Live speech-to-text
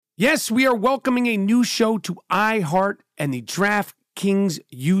Yes, we are welcoming a new show to iHeart and the DraftKings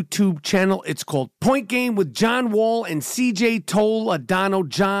YouTube channel. It's called Point Game with John Wall and CJ Toledano.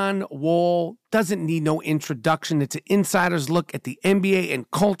 John Wall doesn't need no introduction. It's an insider's look at the NBA and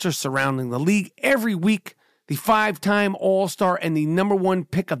culture surrounding the league. Every week, the five-time All-Star and the number one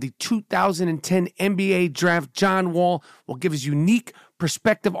pick of the 2010 NBA Draft, John Wall, will give his unique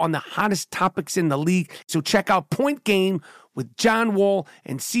perspective on the hottest topics in the league. So check out Point Game with John Wall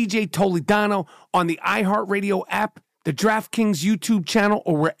and CJ Toledano on the iHeartRadio app, the DraftKings YouTube channel,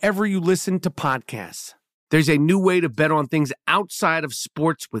 or wherever you listen to podcasts. There's a new way to bet on things outside of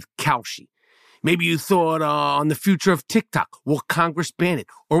sports with Kalshi. Maybe you thought on the future of TikTok. Will Congress ban it?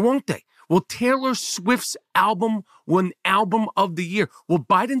 Or won't they? Will Taylor Swift's album win Album of the Year? Will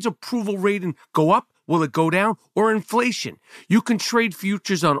Biden's approval rating go up? Will it go down? Or inflation? You can trade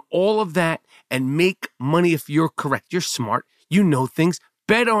futures on all of that and make money if you're correct. You're smart. You know things.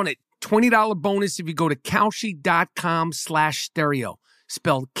 Bet on it. $20 bonus if you go to Kalshi.com/stereo.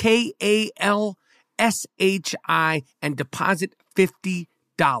 Spelled Kalshi and deposit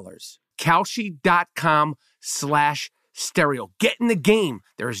 $50. Kalshi.com/stereo. Get in the game.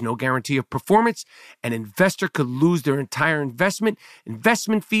 There is no guarantee of performance. An investor could lose their entire investment.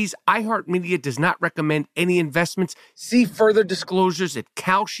 Investment fees. iHeartMedia does not recommend any investments. See further disclosures at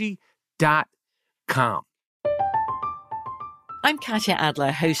Kalshi.com. I'm Katya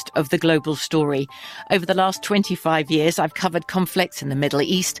Adler, host of The Global Story. Over the last 25 years, I've covered conflicts in the Middle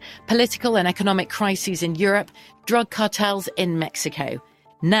East, political and economic crises in Europe, drug cartels in Mexico.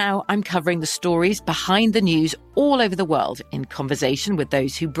 Now I'm covering the stories behind the news all over the world in conversation with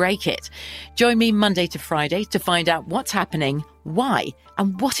those who break it. Join me Monday to Friday to find out what's happening, why,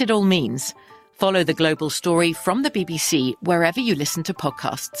 and what it all means. Follow The Global Story from the BBC wherever you listen to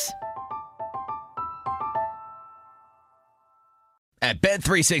podcasts. At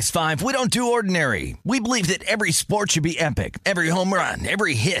Bet365, we don't do ordinary. We believe that every sport should be epic. Every home run,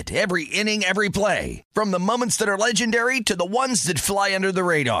 every hit, every inning, every play. From the moments that are legendary to the ones that fly under the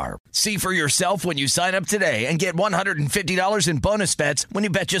radar. See for yourself when you sign up today and get $150 in bonus bets when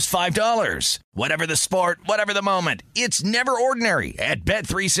you bet just $5. Whatever the sport, whatever the moment, it's never ordinary at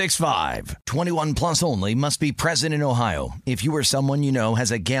Bet365. 21 plus only. Must be present in Ohio. If you or someone you know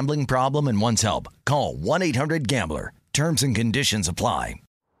has a gambling problem and wants help, call 1-800-GAMBLER. Terms and conditions apply.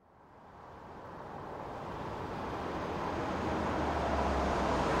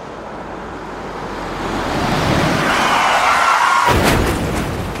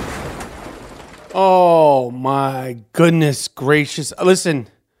 Oh, my goodness gracious. Listen,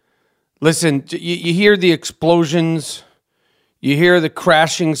 you hear the explosions. You hear the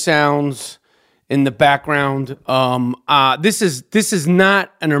crashing sounds in the background. This is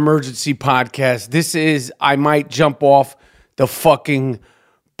not an emergency podcast. This is I might jump off the fucking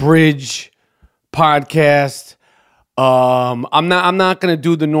bridge podcast. I'm not going to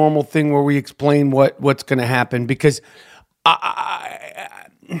do the normal thing where we explain what's going to happen because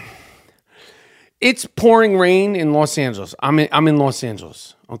it's pouring rain in Los Angeles. I'm in Los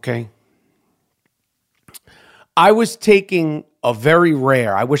Angeles, okay? I was taking a very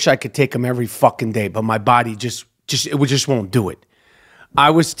rare, I wish I could take them every fucking day, but my body just won't do it.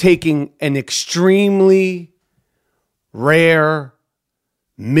 I was taking an extremely rare,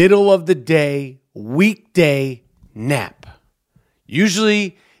 middle of the day, weekday nap.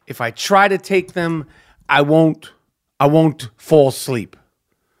 Usually, if I try to take them, I won't fall asleep.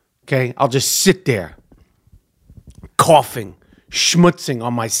 Okay? I'll just sit there, coughing, schmutzing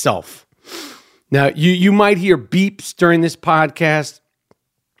on myself. Now, you might hear beeps during this podcast.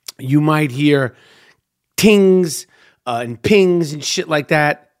 You might hear tings and pings and shit like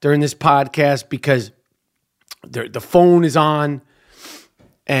that during this podcast because the phone is on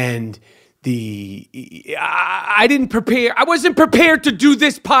and I didn't prepare. I wasn't prepared to do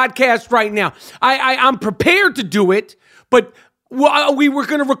this podcast right now. I'm prepared to do it, but we were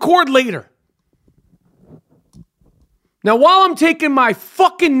going to record later. Now, while I'm taking my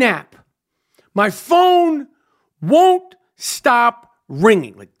fucking nap, my phone won't stop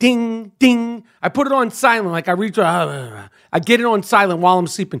ringing. Like ding, ding. I put it on silent. Like I get it on silent while I'm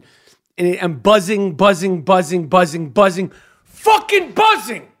sleeping. And I'm buzzing. Fucking buzzing.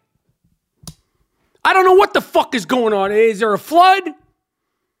 I don't know what the fuck is going on. Is there a flood?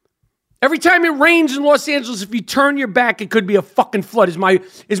 Every time it rains in Los Angeles, if you turn your back, it could be a fucking flood. Is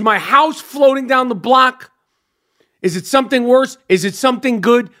my house floating down the block? Is it something worse? Is it something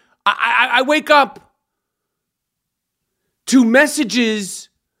good? I wake up to messages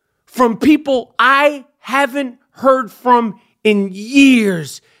from people I haven't heard from in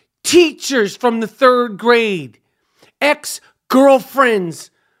years. Teachers from the third grade, ex-girlfriends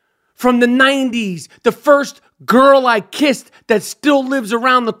from the 90s, the first girl I kissed that still lives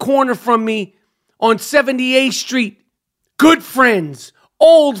around the corner from me on 78th Street. Good friends,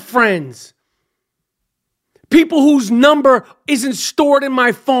 old friends. People whose number isn't stored in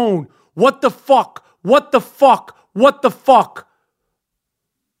my phone. What the fuck? What the fuck? What the fuck?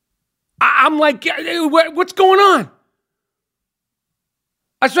 I'm like, what's going on?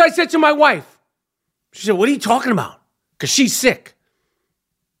 That's what I said to my wife. She said, what are you talking about? Because she's sick.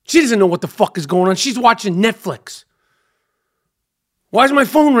 She doesn't know what the fuck is going on. She's watching Netflix. Why is my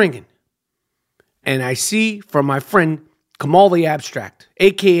phone ringing? And I see from my friend Kamal the Abstract,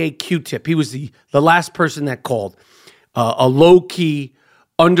 a.k.a. Q-Tip. He was the last person that called. A low-key,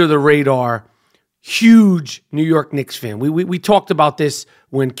 under-the-radar, huge New York Knicks fan. We talked about this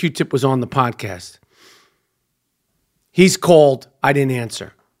when Q-Tip was on the podcast. He's called. I didn't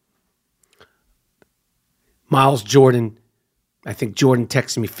answer. Miles Jordan. I think Jordan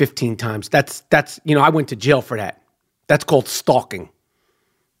texted me 15 times. That's I went to jail for that. That's called stalking.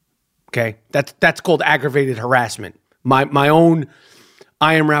 Okay? That's called aggravated harassment. My own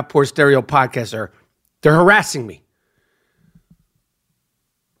I Am Rapport Stereo podcasts they're harassing me.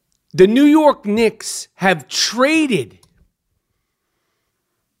 The New York Knicks have traded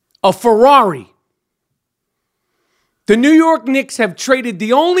a Ferrari. The New York Knicks have traded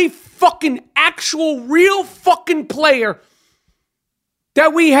the only fucking actual real fucking player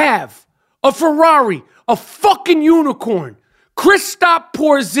that we have. A Ferrari, a fucking unicorn. Kristaps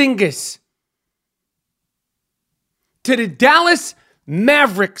Porzingis to the Dallas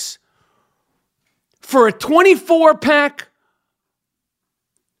Mavericks for a 24-pack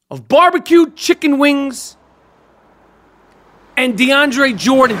of barbecued chicken wings and DeAndre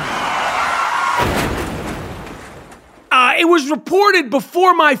Jordan. It was reported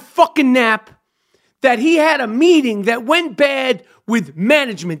before my fucking nap that he had a meeting that went bad with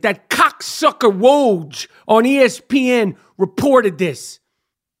management. That cocksucker Woj on ESPN reported this.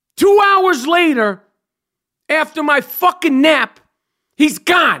 2 hours later, after my fucking nap, he's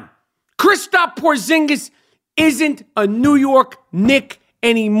gone. Kristaps Porzingis isn't a New York Knick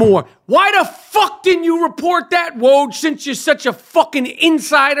anymore. Why the fuck didn't you report that, Woj, since you're such a fucking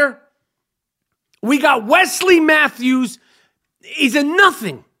insider? We got Wesley Matthews. He's a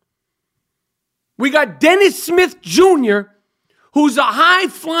nothing. We got Dennis Smith Jr., who's a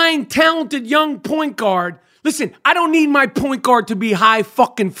high-flying, talented young point guard. Listen, I don't need my point guard to be high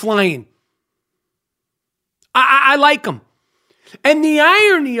fucking flying. I like him. And the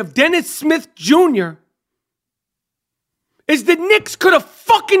irony of Dennis Smith Jr. is the Knicks could have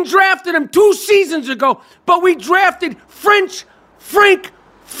fucking drafted him 2 seasons ago, but we drafted Frank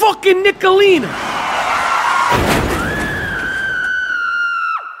fucking Nicolina.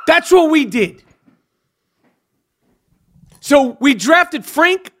 That's what we did. So we drafted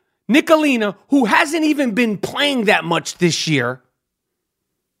Frank Nicolina, who hasn't even been playing that much this year,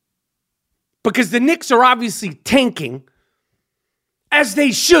 because the Knicks are obviously tanking, as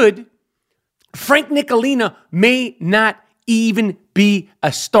they should. Frank Nicolina may not even be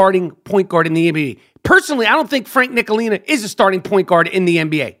a starting point guard in the NBA. Personally, I don't think Frank Nicolina is a starting point guard in the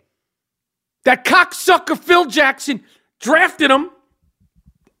NBA. That cocksucker Phil Jackson drafted him,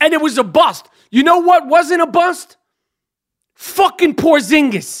 and it was a bust. You know what wasn't a bust? Fucking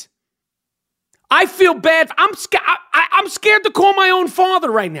Porzingis. I feel bad. I'm scared to call my own father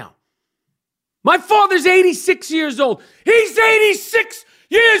right now. My father's 86 years old. He's 86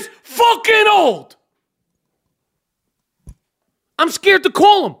 years fucking old. I'm scared to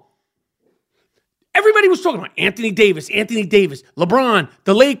call him. Everybody was talking about Anthony Davis, LeBron,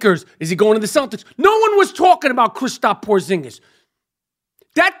 the Lakers. Is he going to the Celtics? No one was talking about Kristaps Porzingis.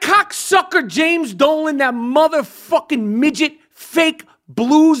 That cocksucker James Dolan, that motherfucking midget, fake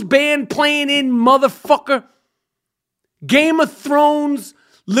blues band playing in motherfucker. Game of Thrones,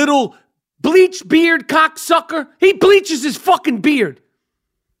 little bleach beard cocksucker. He bleaches his fucking beard.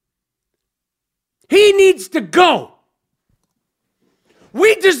 He needs to go.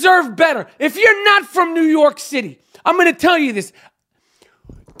 We deserve better. If you're not from New York City, I'm going to tell you this.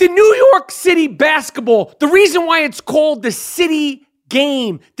 The New York City basketball, the reason why it's called the city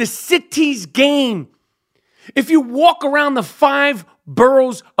game, the city's game. If you walk around the 5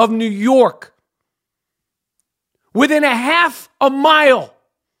 boroughs of New York, within a half a mile,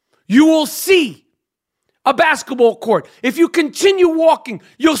 you will see a basketball court. If you continue walking,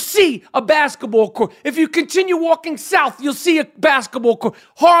 you'll see a basketball court. If you continue walking south, you'll see a basketball court.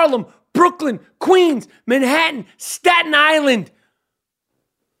 Harlem, Brooklyn, Queens, Manhattan, Staten Island.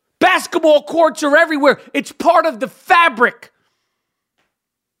 Basketball courts are everywhere. It's part of the fabric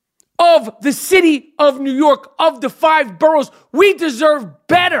of the city of New York, of the 5 boroughs. We deserve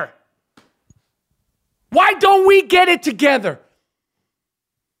better. Why don't we get it together?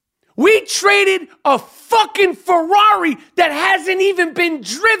 We traded a fucking Ferrari that hasn't even been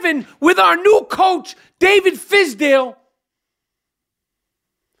driven with our new coach, David Fizdale,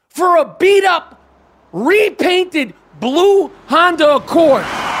 for a beat-up, repainted blue Honda Accord.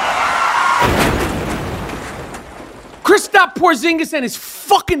 Kristaps Porzingis and his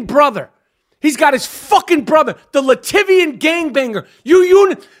fucking brother. He's got his fucking brother, the Latvian gangbanger. Give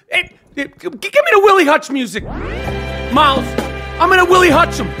me the Willie Hutch music. Miles, I'm gonna Willie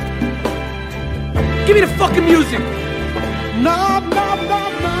Hutch him. Give me the fucking music. No.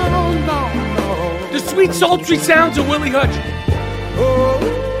 The sweet, sultry sounds of Willie Hutch.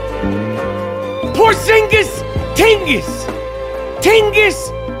 Porzingis, Tingus,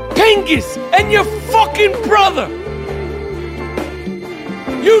 Pingus, and your fucking brother.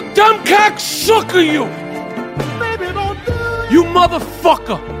 You dumb cocksucker, you. Baby, don't do it. You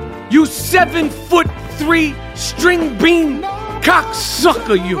motherfucker. You 7'3" string bean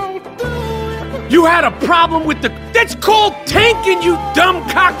cocksucker, you. You had a problem with that's called tanking, you dumb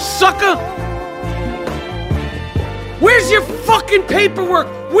cocksucker. Where's your fucking paperwork?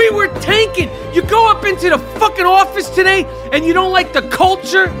 We were tanking. You go up into the fucking office today and you don't like the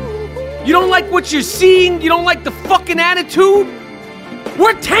culture? You don't like what you're seeing? You don't like the fucking attitude?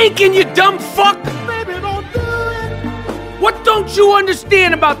 We're tanking, you dumb fuck. Baby, don't do it. What don't you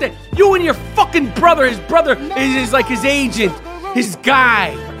understand about that? You and your fucking brother, his brother is like his agent, his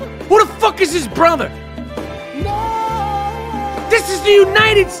guy. Who the fuck is his brother? No. This is the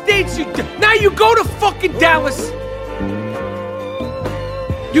United States. Now you go to fucking Dallas.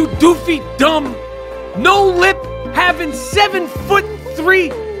 You doofy, dumb, no lip, having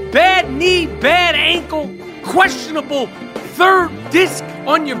 7'3", bad knee, bad ankle, questionable third disc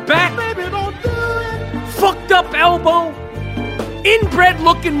on your back, Baby, don't do it. fucked up elbow, inbred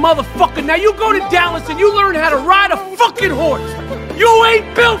looking motherfucker. Now you go to Dallas and you learn how to ride a fucking horse. You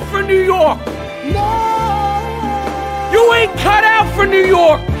ain't built for New York. No. You ain't cut out for New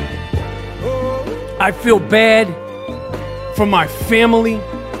York. I feel bad for my family.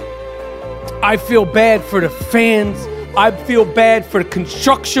 I feel bad for the fans. I feel bad for the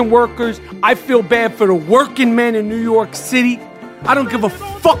construction workers. I feel bad for the working men in New York City. I don't give a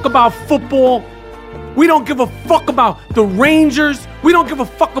fuck about football. We don't give a fuck about the Rangers. We don't give a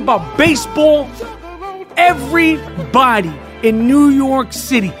fuck about baseball. Everybody in New York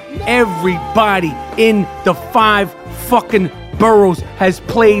City, everybody in the 5 fucking boroughs has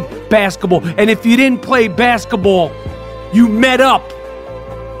played basketball. And if you didn't play basketball, you met up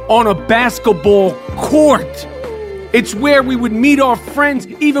on a basketball court. It's where we would meet our friends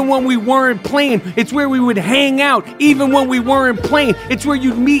even when we weren't playing. It's where we would hang out even when we weren't playing. It's where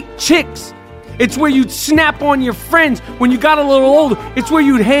you'd meet chicks. It's where you'd snap on your friends when you got a little older. It's where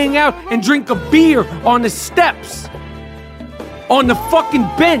you'd hang out and drink a beer on the steps, on the fucking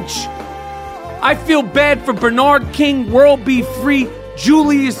bench. I feel bad for Bernard King, World Be Free,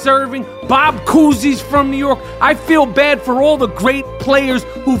 Julius Erving, Bob Cousy's from New York. I feel bad for all the great players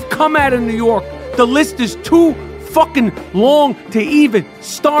who've come out of New York. The list is too fucking long to even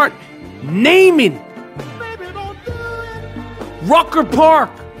start naming. Baby, don't do it. Rucker Park,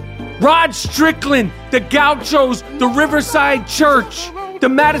 Rod Strickland, the Gauchos, the Riverside Church, the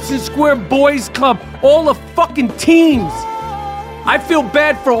Madison Square Boys Club, all the fucking teams. I feel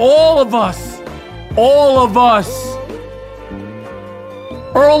bad for all of us. All of us.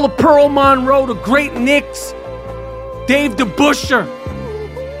 Earl of Pearl Monroe, the great Knicks, Dave DeBuscher,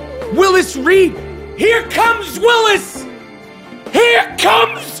 Willis Reed. Here comes Willis! Here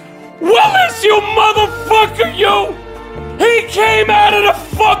comes Willis, you motherfucker, you! He came out of the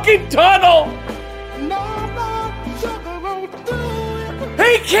fucking tunnel! No, sugar, don't do it.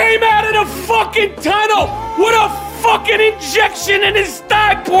 He came out of the fucking tunnel with a fucking injection in his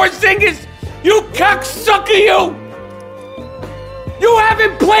thigh, Porzingis! You cocksucker, you! You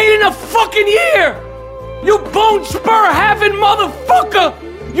haven't played in a fucking year! You bone spur having motherfucker!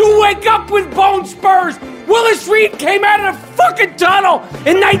 You wake up with bone spurs! Willis Reed came out of the fucking tunnel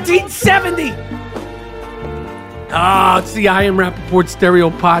in 1970! It's the I Am Rappaport Stereo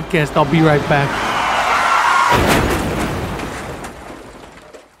Podcast. I'll be right back.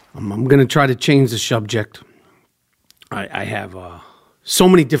 I'm going to try to change the subject. I have so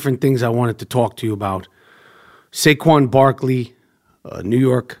many different things I wanted to talk to you about. Saquon Barkley, New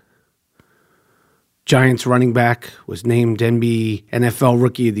York Giants running back, was named NFL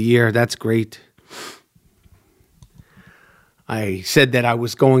Rookie of the Year. That's great. I said that I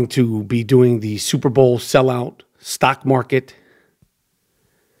was going to be doing the Super Bowl sellout stock market.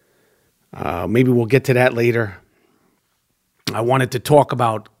 Maybe we'll get to that later. I wanted to talk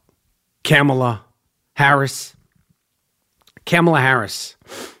about Kamala Harris, Kamala Harris,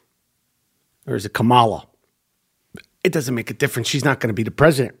 or is it Kamala? It doesn't make a difference. She's not going to be the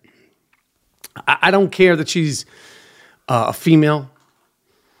president. I don't care that she's a female.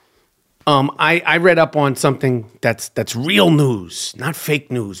 I read up on something that's real news, not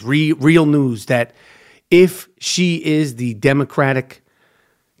fake news, real news, that if she is the Democratic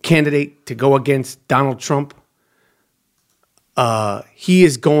candidate to go against Donald Trump, he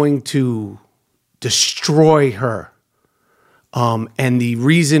is going to destroy her. And the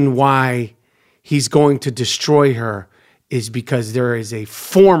reason why he's going to destroy her is because there is a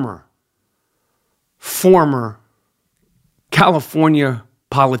former California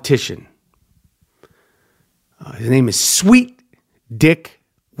politician. His name is Sweet Dick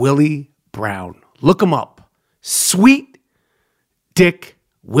Willie Brown. Look him up. Sweet Dick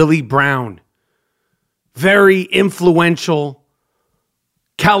Willie Brown. Very influential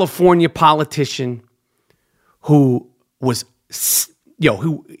California politician who was,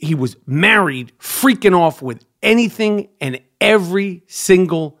 he was married, freaking off with anything and every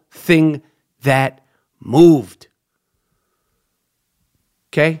single thing that moved.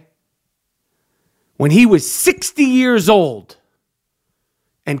 Okay? When he was 60 years old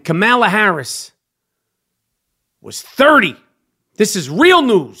and Kamala Harris was 30, this is real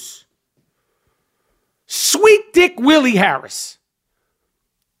news. Sweet Dick Willie Harris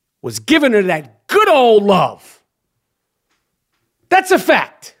was giving her that good old love. That's a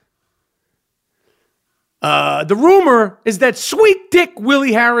fact. The rumor is that Sweet Dick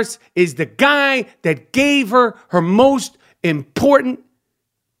Willie Harris is the guy that gave her her most important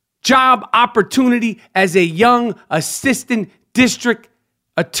job opportunity as a young assistant district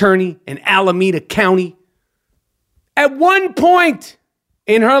attorney in Alameda County. At one point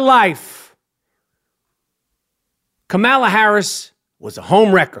in her life, Kamala Harris was a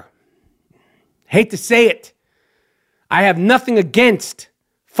home wrecker. Hate to say it. I have nothing against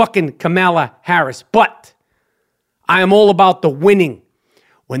fucking Kamala Harris, but I am all about the winning.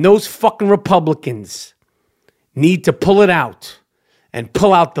 When those fucking Republicans need to pull it out and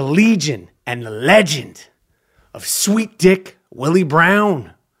pull out the legion and the legend of Sweet Dick Willie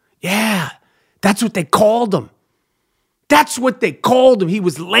Brown. Yeah, that's what they called him. That's what they called him. He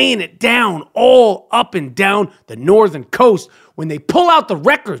was laying it down all up and down the northern coast. When they pull out the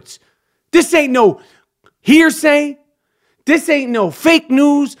records, this ain't no hearsay. This ain't no fake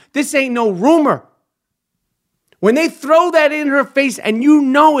news. This ain't no rumor. When they throw that in her face, and you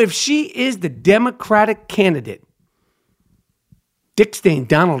know if she is the Democratic candidate, Dick Stain,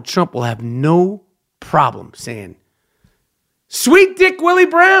 Donald Trump will have no problem saying, Sweet Dick Willie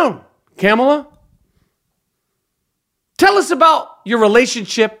Brown, Kamala, tell us about your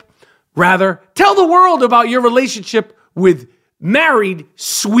relationship, tell the world about your relationship with married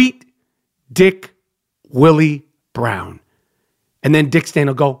Sweet Dick Willie Brown. And then Dick Stain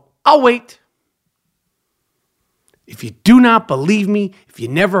will go, I'll wait. If you do not believe me, if you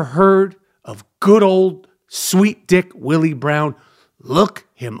never heard of good old Sweet Dick Willie Brown, look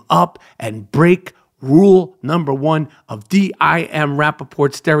him up and break rule number 1 of the I Am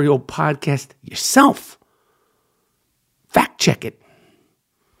Rappaport Stereo podcast yourself. Fact check it.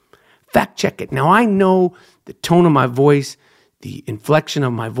 Fact check it. Now, I know the tone of my voice, the inflection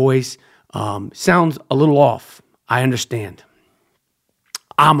of my voice sounds a little off. I understand.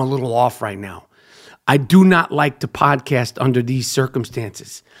 I'm a little off right now. I do not like to podcast under these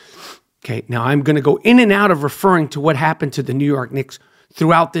circumstances. Okay, now I'm going to go in and out of referring to what happened to the New York Knicks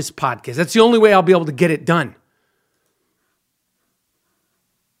throughout this podcast. That's the only way I'll be able to get it done.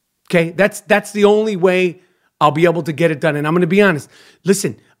 Okay, that's the only way I'll be able to get it done. And I'm going to be honest.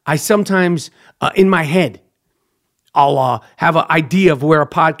 Listen, I sometimes, in my head, I'll have an idea of where a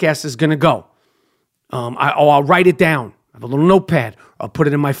podcast is going to go. I'll write it down. I have a little notepad. I'll put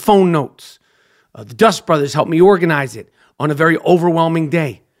it in my phone notes. The Dust Brothers helped me organize it on a very overwhelming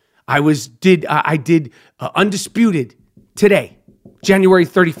day. I did Undisputed today, January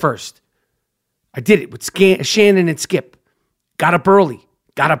 31st. I did it with Shannon and Skip. Got up early.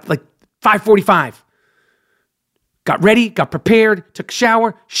 Got up like 5:45. Got ready, got prepared, took a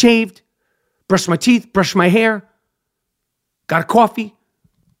shower, shaved, brushed my teeth, brushed my hair, got a coffee,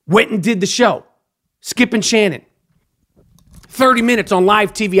 went and did the show. Skip and Shannon. 30 minutes on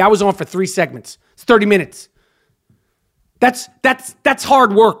live TV. I was on for 3 segments. It's 30 minutes. That's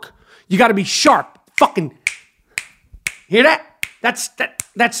hard work. You got to be sharp. Fucking hear that?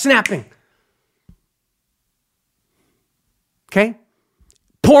 That's snapping. Okay?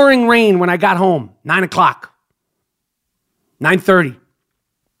 Pouring rain when I got home. 9 o'clock. 9:30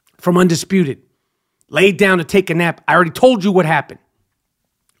 from Undisputed. Laid down to take a nap. I already told you what happened.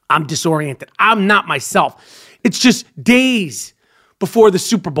 I'm disoriented. I'm not myself. It's just days before the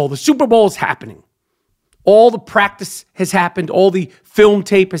Super Bowl. The Super Bowl is happening. All the practice has happened. All the film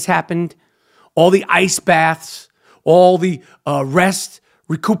tape has happened. All the ice baths, all the rest,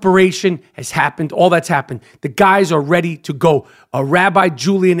 recuperation has happened. All that's happened. The guys are ready to go. Rabbi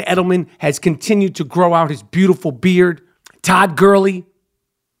Julian Edelman has continued to grow out his beautiful beard. Todd Gurley,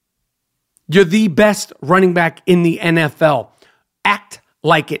 you're the best running back in the NFL. Act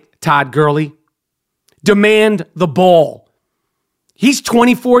like it, Todd Gurley. Demand the ball. He's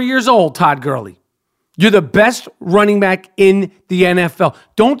 24 years old, Todd Gurley. You're the best running back in the NFL.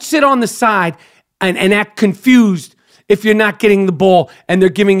 Don't sit on the side and act confused if you're not getting the ball and they're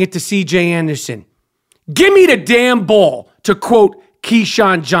giving it to C.J. Anderson. Give me the damn ball, to quote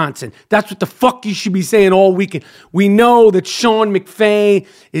Keyshawn Johnson. That's what the fuck you should be saying all weekend. We know that Sean McVay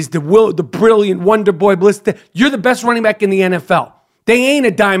is the brilliant wonder boy bliss. You're the best running back in the NFL. They ain't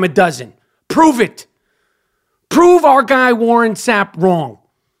a dime a dozen. Prove it. Prove our guy Warren Sapp wrong.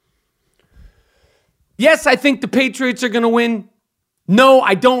 Yes, I think the Patriots are going to win. No,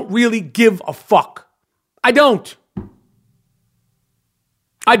 I don't really give a fuck. I don't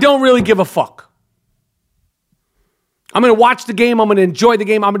really give a fuck. I'm going to watch the game. I'm going to enjoy the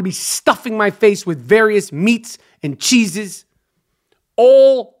game. I'm going to be stuffing my face with various meats and cheeses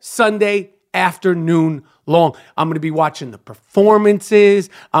all Sunday afternoon long. I'm going to be watching the performances.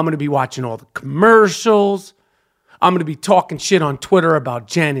 I'm going to be watching all the commercials. I'm going to be talking shit on Twitter about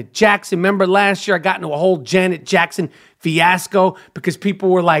Janet Jackson. Remember last year I got into a whole Janet Jackson fiasco because people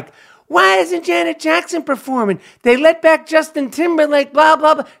were like, why isn't Janet Jackson performing? They let back Justin Timberlake, blah,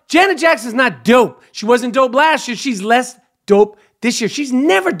 blah, blah. Janet Jackson's not dope. She wasn't dope last year. She's less dope this year. She's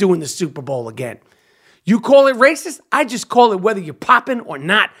never doing the Super Bowl again. You call it racist? I just call it whether you're popping or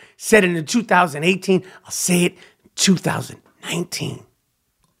not. Said it in 2018. I'll say it in 2019.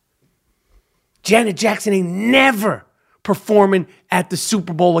 Janet Jackson ain't never performing at the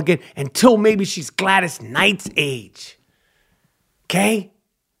Super Bowl again until maybe she's Gladys Knight's age. Okay?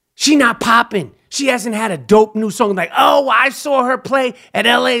 She not popping. She hasn't had a dope new song like, oh, I saw her play at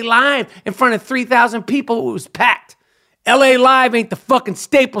LA Live in front of 3,000 people. It was packed. LA Live ain't the fucking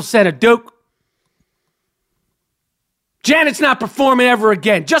Staples Center, Duke. Janet's not performing ever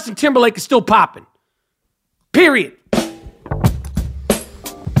again. Justin Timberlake is still popping. Period.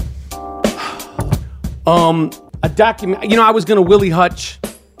 A document, I was going to Willie Hutch,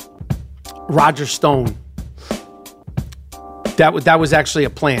 Roger Stone. That was actually a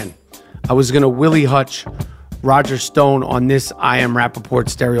plan. I was going to Willie Hutch, Roger Stone on this I Am Rappaport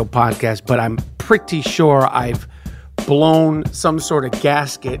Stereo podcast, but I'm pretty sure I've blown some sort of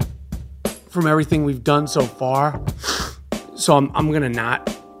gasket from everything we've done so far. So I'm going to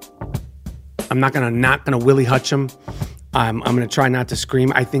not. I'm not going to Willie Hutch him. I'm going to try not to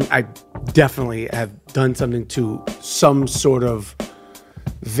scream. I think I definitely have done something to some sort of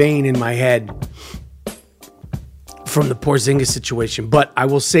vein in my head from the Porzingis situation. But I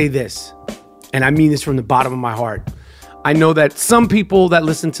will say this, and I mean this from the bottom of my heart. I know that some people that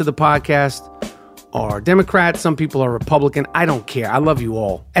listen to the podcast are Democrats, some people are Republican. I don't care. I love you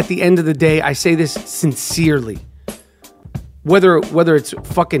all. At the end of the day, I say this sincerely. Whether it's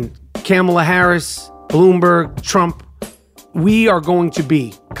fucking Kamala Harris, Bloomberg, Trump, we are going to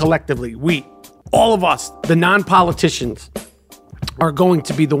be collectively, all of us, the non-politicians, are going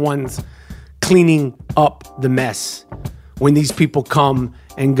to be the ones cleaning up the mess when these people come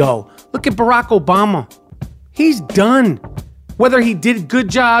and go. Look at Barack Obama. He's done. Whether he did a good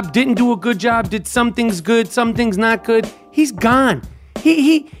job, didn't do a good job, did some things good, some things not good, he's gone.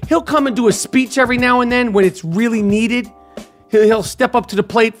 He'll come and do a speech every now and then when it's really needed. He'll step up to the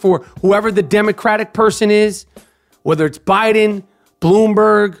plate for whoever the Democratic person is, whether it's Biden,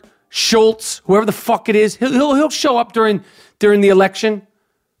 Bloomberg, Schultz, whoever the fuck it is. He'll show up during the election.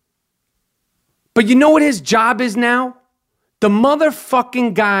 But you know what his job is now? The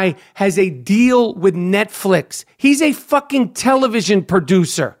motherfucking guy has a deal with Netflix. He's a fucking television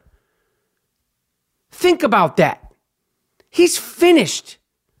producer. Think about that. He's finished.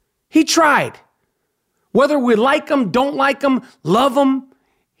 He tried. Whether we like him, don't like him, love him,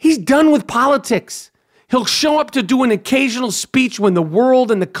 he's done with politics. He'll show up to do an occasional speech when the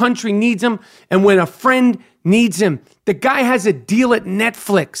world and the country needs him and when a friend needs him. The guy has a deal at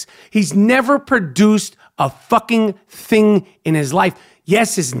Netflix. He's never produced a fucking thing in his life.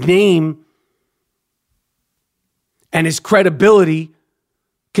 Yes, his name and his credibility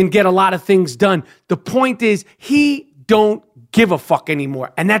can get a lot of things done. The point is, he don't give a fuck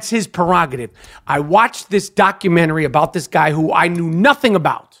anymore, and that's his prerogative. I watched this documentary about this guy who I knew nothing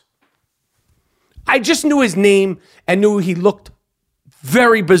about. I just knew his name and knew he looked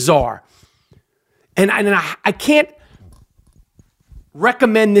very bizarre. And I can't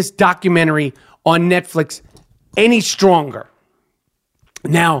recommend this documentary on Netflix any stronger.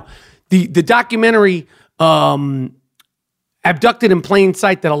 Now, the documentary, Abducted in Plain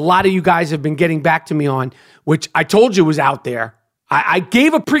Sight, that a lot of you guys have been getting back to me on, which I told you was out there. I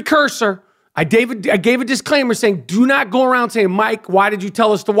gave a precursor. I gave a disclaimer saying, do not go around saying, Mike, why did you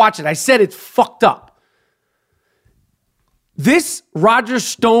tell us to watch it? I said it's fucked up. This Roger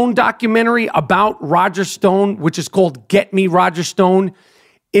Stone documentary about Roger Stone, which is called Get Me Roger Stone,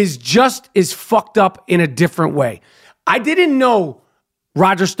 is just as fucked up in a different way. I didn't know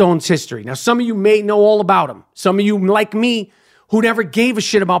Roger Stone's history. Now, some of you may know all about him. Some of you, like me, who never gave a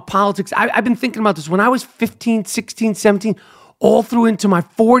shit about politics. I've been thinking about this when I was 15, 16, 17, all through into my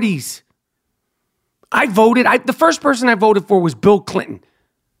 40s. I voted. The first person I voted for was Bill Clinton.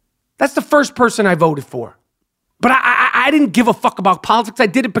 That's the first person I voted for. But I didn't give a fuck about politics. I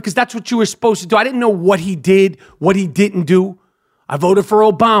did it because that's what you were supposed to do. I didn't know what he did, what he didn't do. I voted for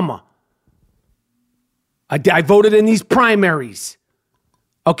Obama. I voted in these primaries.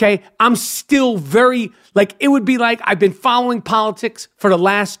 Okay? I'm still very, it would be like I've been following politics for the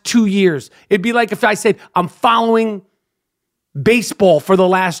last 2 years. It'd be like if I said I'm following baseball for the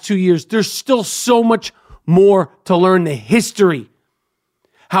last 2 years. There's still so much more to learn, the history.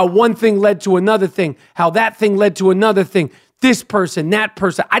 How one thing led to another thing. How that thing led to another thing. This person, that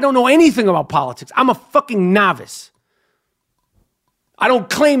person. I don't know anything about politics. I'm a fucking novice. I don't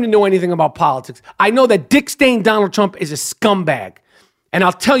claim to know anything about politics. I know that Dick Stain Donald Trump is a scumbag. And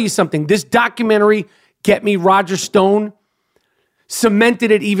I'll tell you something. This documentary, Get Me Roger Stone,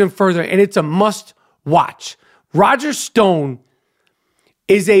 cemented it even further. And it's a must watch. Roger Stone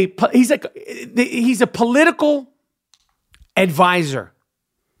is he's a political advisor.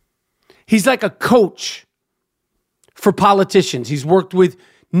 He's like a coach for politicians. He's worked with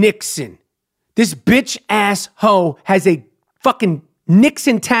Nixon. This bitch ass hoe has a fucking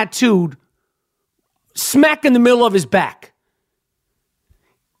Nixon tattooed smack in the middle of his back.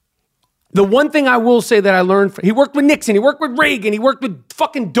 The one thing I will say that I learned, he worked with Nixon, he worked with Reagan, he worked with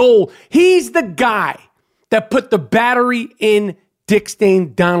fucking Dole. He's the guy that put the battery in Dick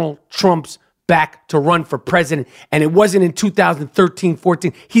Stain Donald Trump's back to run for president. And it wasn't in 2013,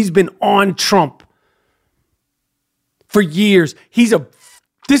 14. He's been on Trump for years.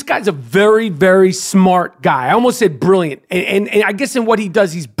 This guy's a very, very smart guy. I almost said brilliant. And I guess in what he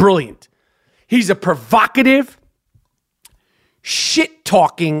does, he's brilliant. He's a provocative,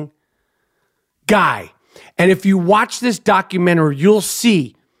 shit-talking guy. And if you watch this documentary, you'll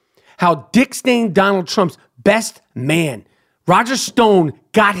see how Dick Stain Donald Trump's best man, Roger Stone,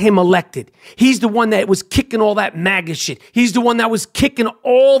 got him elected. He's the one that was kicking all that MAGA shit. He's the one that was kicking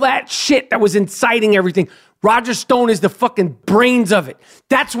all that shit that was inciting everything. Roger Stone is the fucking brains of it.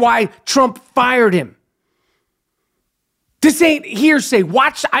 That's why Trump fired him. This ain't hearsay.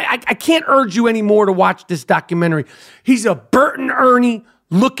 Watch. I can't urge you anymore to watch this documentary. He's a Bert and Ernie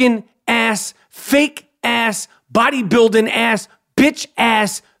looking ass, fake ass, bodybuilding ass, bitch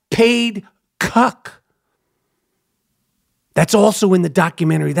ass, paid cuck. That's also in the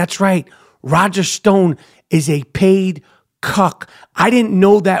documentary. That's right. Roger Stone is a paid cuck. I didn't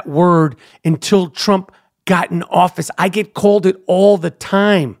know that word until Trump got in office. I get called it all the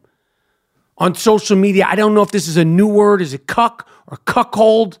time on social media. I don't know if this is a new word. Is it cuck or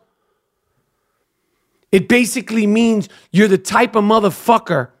cuckold? It basically means you're the type of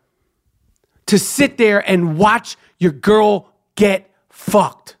motherfucker to sit there and watch your girl get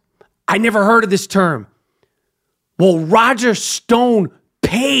fucked. I never heard of this term. Well, Roger Stone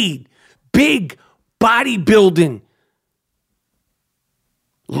paid big bodybuilding,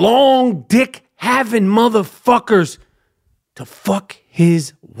 long dick having motherfuckers to fuck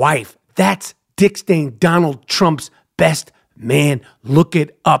his wife. That's Dick Stain Donald Trump's best man. Look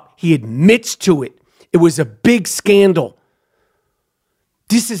it up. He admits to it. It was a big scandal.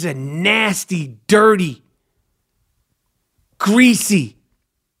 This is a nasty, dirty, greasy,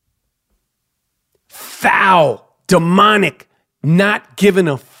 foul, demonic, not giving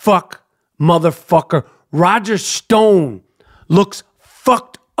a fuck motherfucker. Roger Stone looks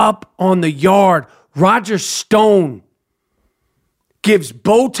fucked up on the yard. Roger Stone gives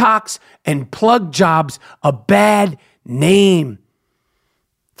Botox and plug jobs a bad name.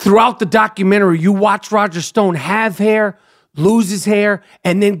 Throughout the documentary, you watch Roger Stone have hair, lose his hair,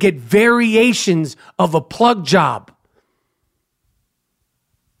 and then get variations of a plug job.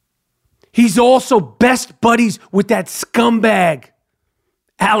 He's also best buddies with that scumbag,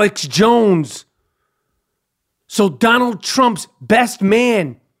 Alex Jones. So Donald Trump's best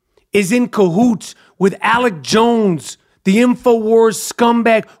man is in cahoots with Alex Jones, the InfoWars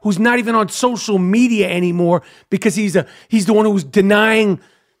scumbag who's not even on social media anymore because he's the one who's denying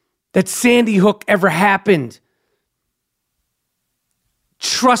that Sandy Hook ever happened.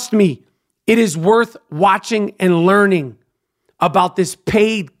 Trust me, it is worth watching and learning about this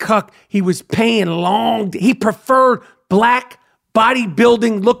paid cuck. He was paying he preferred black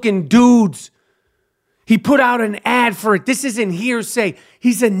bodybuilding looking dudes. He put out an ad for it. This isn't hearsay.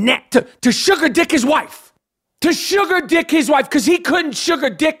 He's a net to sugar dick his wife. To sugar dick his wife because he couldn't sugar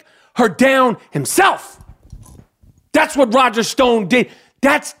dick her down himself. That's what Roger Stone did.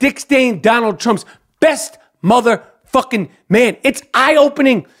 That's Dick Stain, Donald Trump's best motherfucking man. It's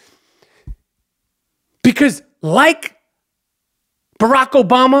eye-opening because like Barack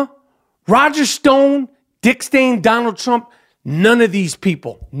Obama, Roger Stone, Dick Stain, Donald Trump, none of these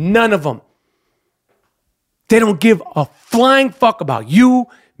people, none of them, they don't give a flying fuck about you,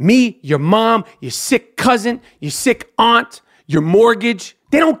 me, your mom, your sick cousin, your sick aunt, your mortgage.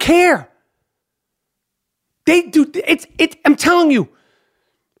 They don't care. They do. I'm telling you,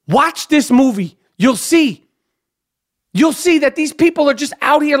 watch this movie. You'll see that these people are just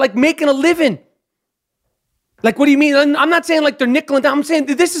out here like making a living. Like, what do you mean? I'm not saying like they're nickel and dime. I'm saying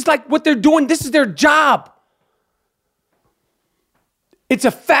this is like what they're doing. This is their job. It's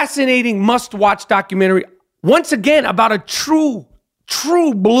a fascinating must-watch documentary. Once again, about a true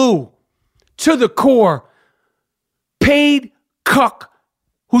blue, to the core, paid cuck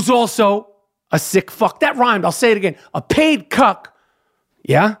who's also a sick fuck. That rhymed. I'll say it again. A paid cuck,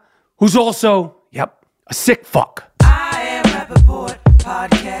 yeah, who's also, yep, a sick fuck. I Am Rappaport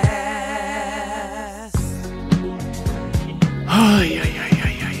Podcast. Oh, yeah.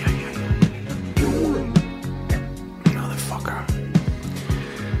 Motherfucker.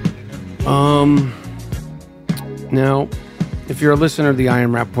 Now, if you're a listener to the I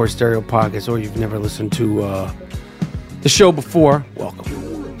Am Rappaport Stereo Podcast or you've never listened to the show before, welcome.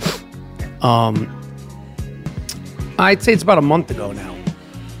 I'd say it's about a month ago now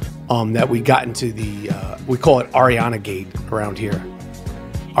that we got into we call it Ariana Gate around here.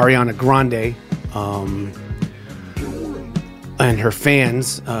 Ariana Grande and her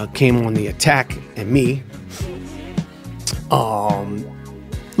fans came on the attack at me.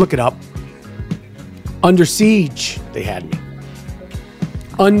 Look it up. Under siege, they had me.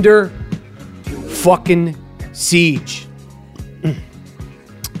 Under fucking siege. I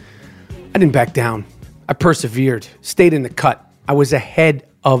didn't back down. I persevered, stayed in the cut. I was ahead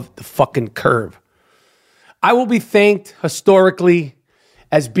of the fucking curve. I will be thanked historically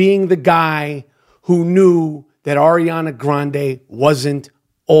as being the guy who knew that Ariana Grande wasn't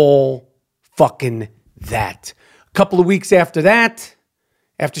all fucking that. A couple of weeks after that,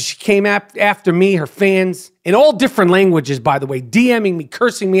 after she came after me, her fans, in all different languages, by the way, DMing me,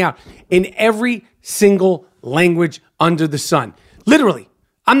 cursing me out, in every single language under the sun. Literally,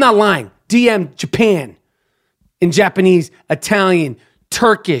 I'm not lying. DM Japan, in Japanese, Italian,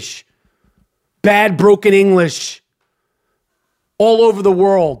 Turkish, bad broken English, all over the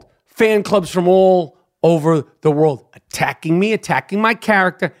world. Fan clubs from all over the world attacking me, attacking my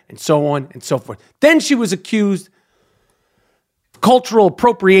character, and so on and so forth. Then she was accused of cultural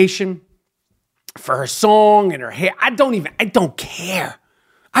appropriation for her song and her hair. I don't care.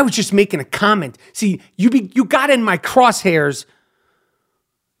 I was just making a comment. See, you got in my crosshairs.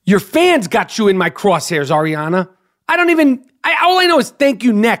 Your fans got you in my crosshairs, Ariana. All I know is thank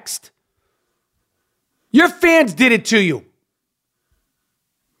you next. Your fans did it to you.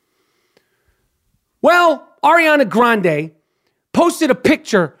 Well, Ariana Grande posted a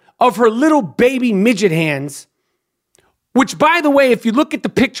picture of her little baby midget hands, which, by the way, if you look at the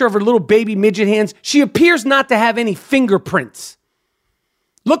picture of her little baby midget hands, she appears not to have any fingerprints.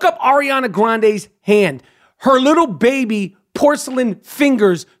 Look up Ariana Grande's hand. Her little baby porcelain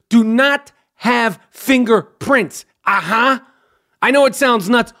fingers do not have fingerprints. I know it sounds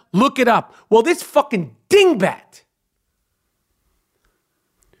nuts. Look it up. Well, this fucking dingbat,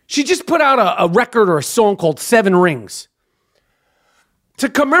 she just put out a record or a song called 7 Rings. To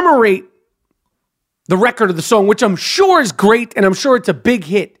commemorate the record of the song, which I'm sure is great and I'm sure it's a big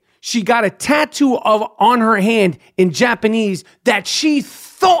hit, she got a tattoo on her hand in Japanese that she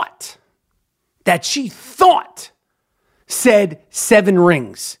thought said 7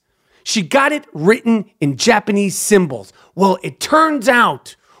 rings. She got it written in Japanese symbols. Well, it turns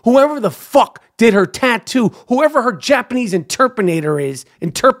out whoever the fuck did her tattoo, whoever her Japanese interpreter,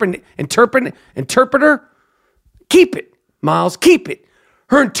 keep it, Miles, keep it.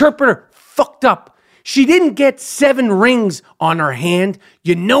 Her interpreter fucked up. She didn't get 7 rings on her hand.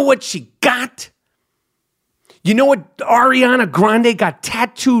 You know what she got? You know what Ariana Grande got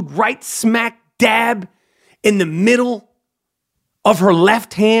tattooed right smack dab in the middle of her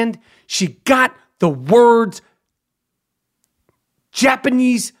left hand, she got the words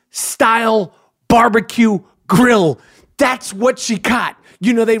Japanese style barbecue grill. That's what she got.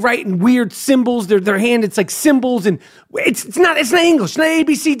 You know, they write in weird symbols. Their hand, it's like symbols, and it's not English, not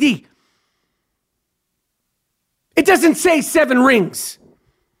ABCD. It doesn't say 7 rings.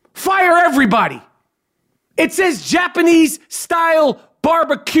 Fire everybody. It says Japanese style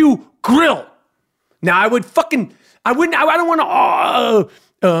barbecue grill. Now I don't want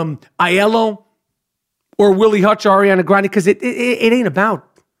to Aiello or Willie Hutch or Ariana Grande, because it ain't about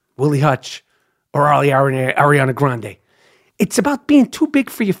Willie Hutch or Ariana Grande. It's about being too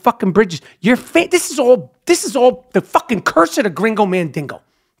big for your fucking bridges. This is all the fucking curse of the Gringo Mandingo.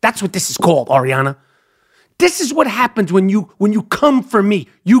 That's what this is called, Ariana. This is what happens when you come for me.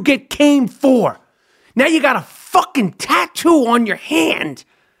 You get came for. Now you got a fucking tattoo on your hand,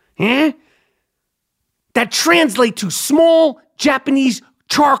 that translates to small Japanese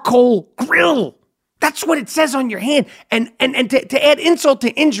charcoal grill. That's what it says on your hand. And to add insult to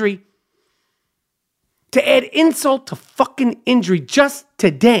injury, fucking injury, just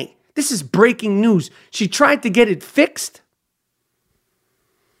today, this is breaking news. She tried to get it fixed.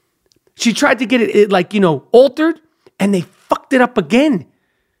 She tried to get it altered, and they fucked it up again.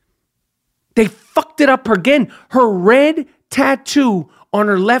 Her red tattoo on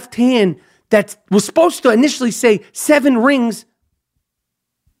her left hand that was supposed to initially say 7 rings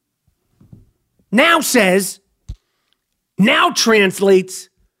now translates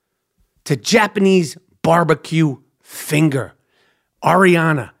to Japanese barbecue finger.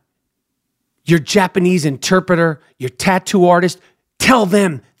 Ariana, your Japanese interpreter, your tattoo artist, tell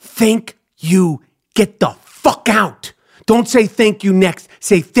them, thank you, get the fuck out. Don't say thank you next.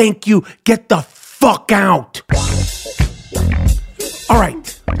 Say thank you, get the fuck out. All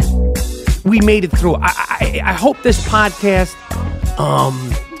right. We made it through. I hope this podcast,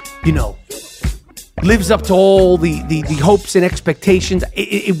 lives up to all the hopes and expectations.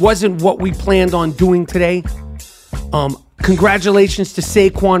 It wasn't what we planned on doing today. Congratulations to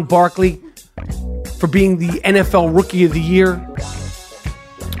Saquon Barkley for being the NFL Rookie of the Year.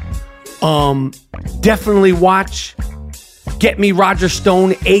 Definitely watch Get Me Roger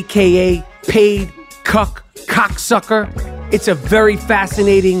Stone, a.k.a. Paid Cuck Cocksucker. It's a very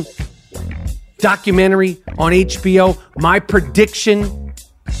fascinating documentary on HBO. My prediction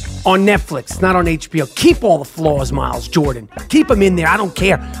on Netflix, not on HBO. Keep all the flaws, Miles Jordan. Keep them in there. I don't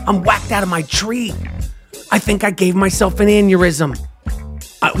care. I'm whacked out of my tree. I think I gave myself an aneurysm.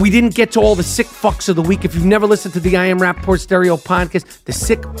 We didn't get to all the sick fucks of the week. If you've never listened to the I Am Rappaport Stereo podcast, the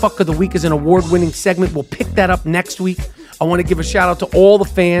sick fuck of the week is an award-winning segment. We'll pick that up next week. I want to give a shout out to all the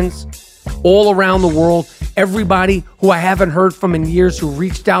fans all around the world, everybody who I haven't heard from in years who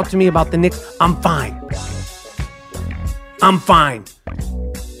reached out to me about the Knicks. I'm fine.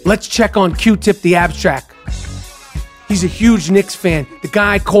 Let's check on Q-Tip the Abstract. He's a huge Knicks fan. The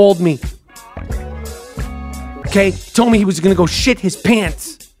guy called me. Okay, told me he was going to go shit his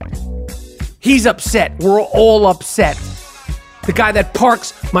pants. He's upset. We're all upset. The guy that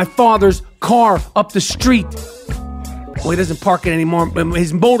parks my father's car up the street. Well, he doesn't park it anymore.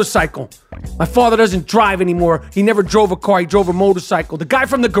 His motorcycle. My father doesn't drive anymore. He never drove a car. He drove a motorcycle. The guy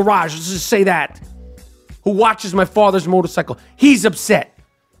from the garage, let's just say that, who watches my father's motorcycle, he's upset.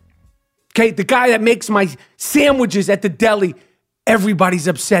 Okay, the guy that makes my sandwiches at the deli, everybody's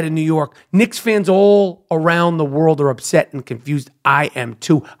upset in New York. Knicks fans all around the world are upset and confused. I am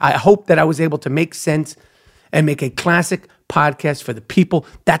too. I hope that I was able to make sense and make a classic podcast for the people.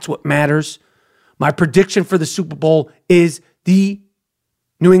 That's what matters. My prediction for the Super Bowl is the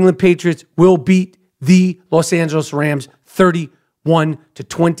New England Patriots will beat the Los Angeles Rams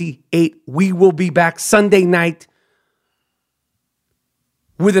 31-28. We will be back Sunday night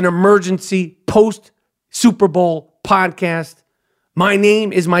with an emergency post-Super Bowl podcast. My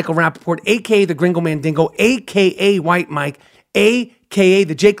name is Michael Rappaport, a.k.a. the Gringo Mandingo, a.k.a. White Mike, a.k.a.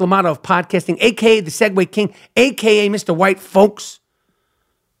 the Jake LaMotta of podcasting, a.k.a. the Segway King, a.k.a. Mr. White, folks.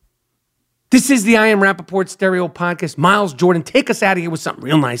 This is the I Am Rappaport Stereo Podcast. Miles Jordan, take us out of here with something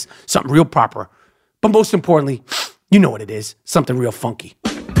real nice, something real proper. But most importantly, you know what it is, something real funky.